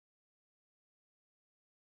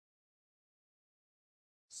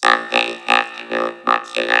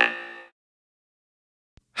SundayAfternoonModular.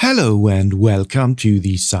 Hello and welcome to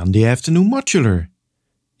the Sunday Afternoon Modular.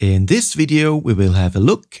 In this video we will have a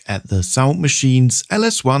look at the Sound Machine's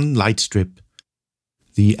LS1 Lightstrip.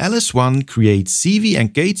 The LS1 creates CV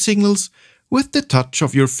and gate signals with the touch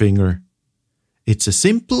of your finger. It's a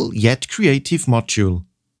simple yet creative module.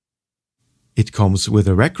 It comes with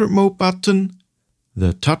a record mode button,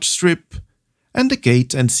 the touch strip, and the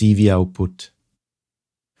gate and CV output.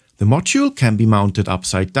 The module can be mounted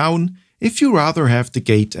upside down if you rather have the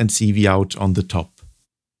gate and CV out on the top.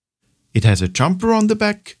 It has a jumper on the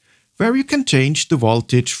back where you can change the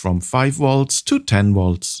voltage from 5 volts to 10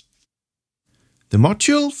 volts. The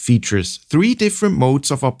module features 3 different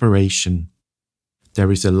modes of operation.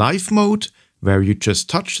 There is a live mode where you just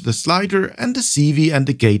touch the slider and the CV and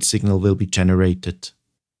the gate signal will be generated.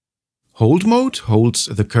 Hold mode holds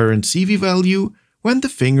the current CV value when the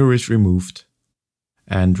finger is removed.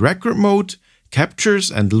 And record mode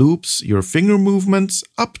captures and loops your finger movements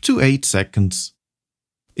up to 8 seconds.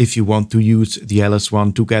 If you want to use the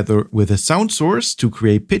LS1 together with a sound source to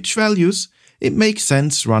create pitch values, it makes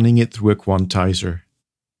sense running it through a quantizer.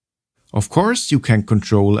 Of course, you can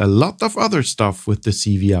control a lot of other stuff with the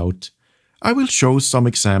CV out. I will show some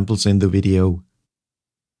examples in the video.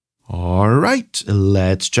 Alright,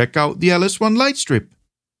 let's check out the LS1 Lightstrip.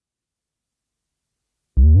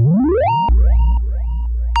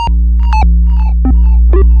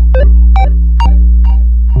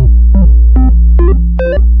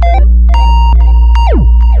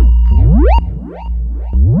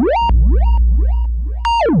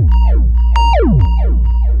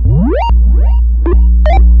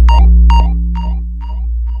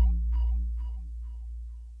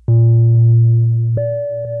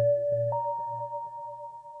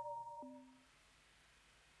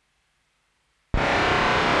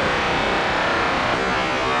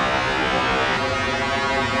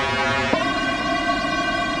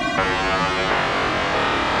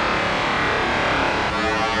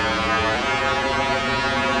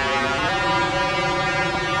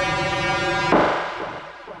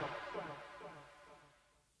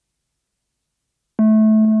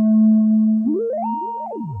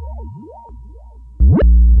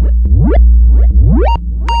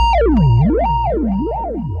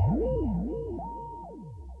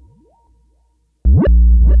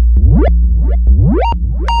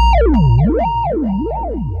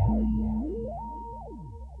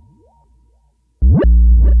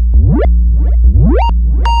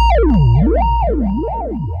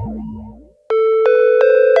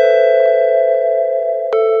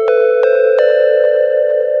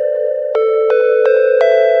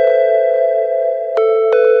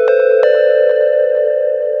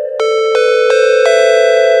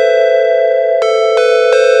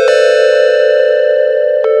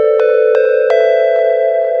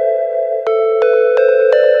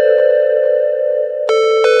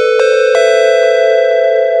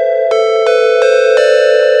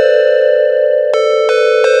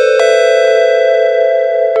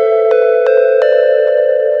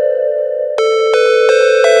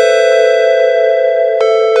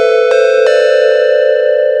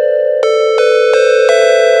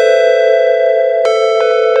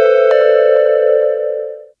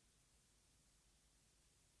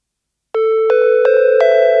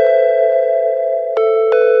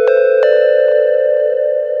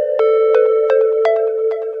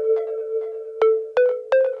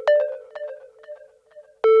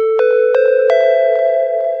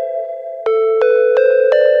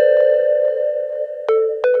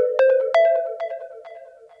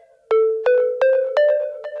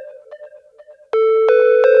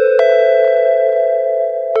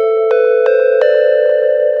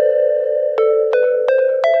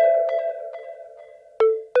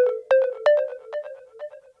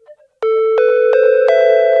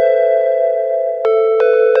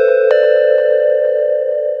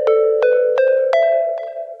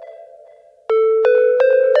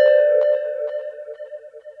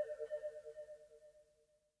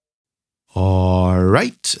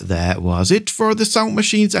 Alright, that was it for the Sound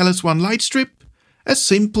Machine's LS1 Lightstrip. A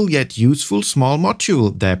simple yet useful small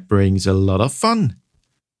module that brings a lot of fun.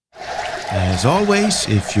 As always,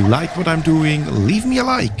 if you like what I'm doing, leave me a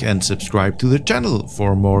like and subscribe to the channel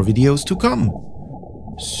for more videos to come.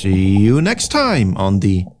 See you next time on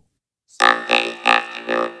the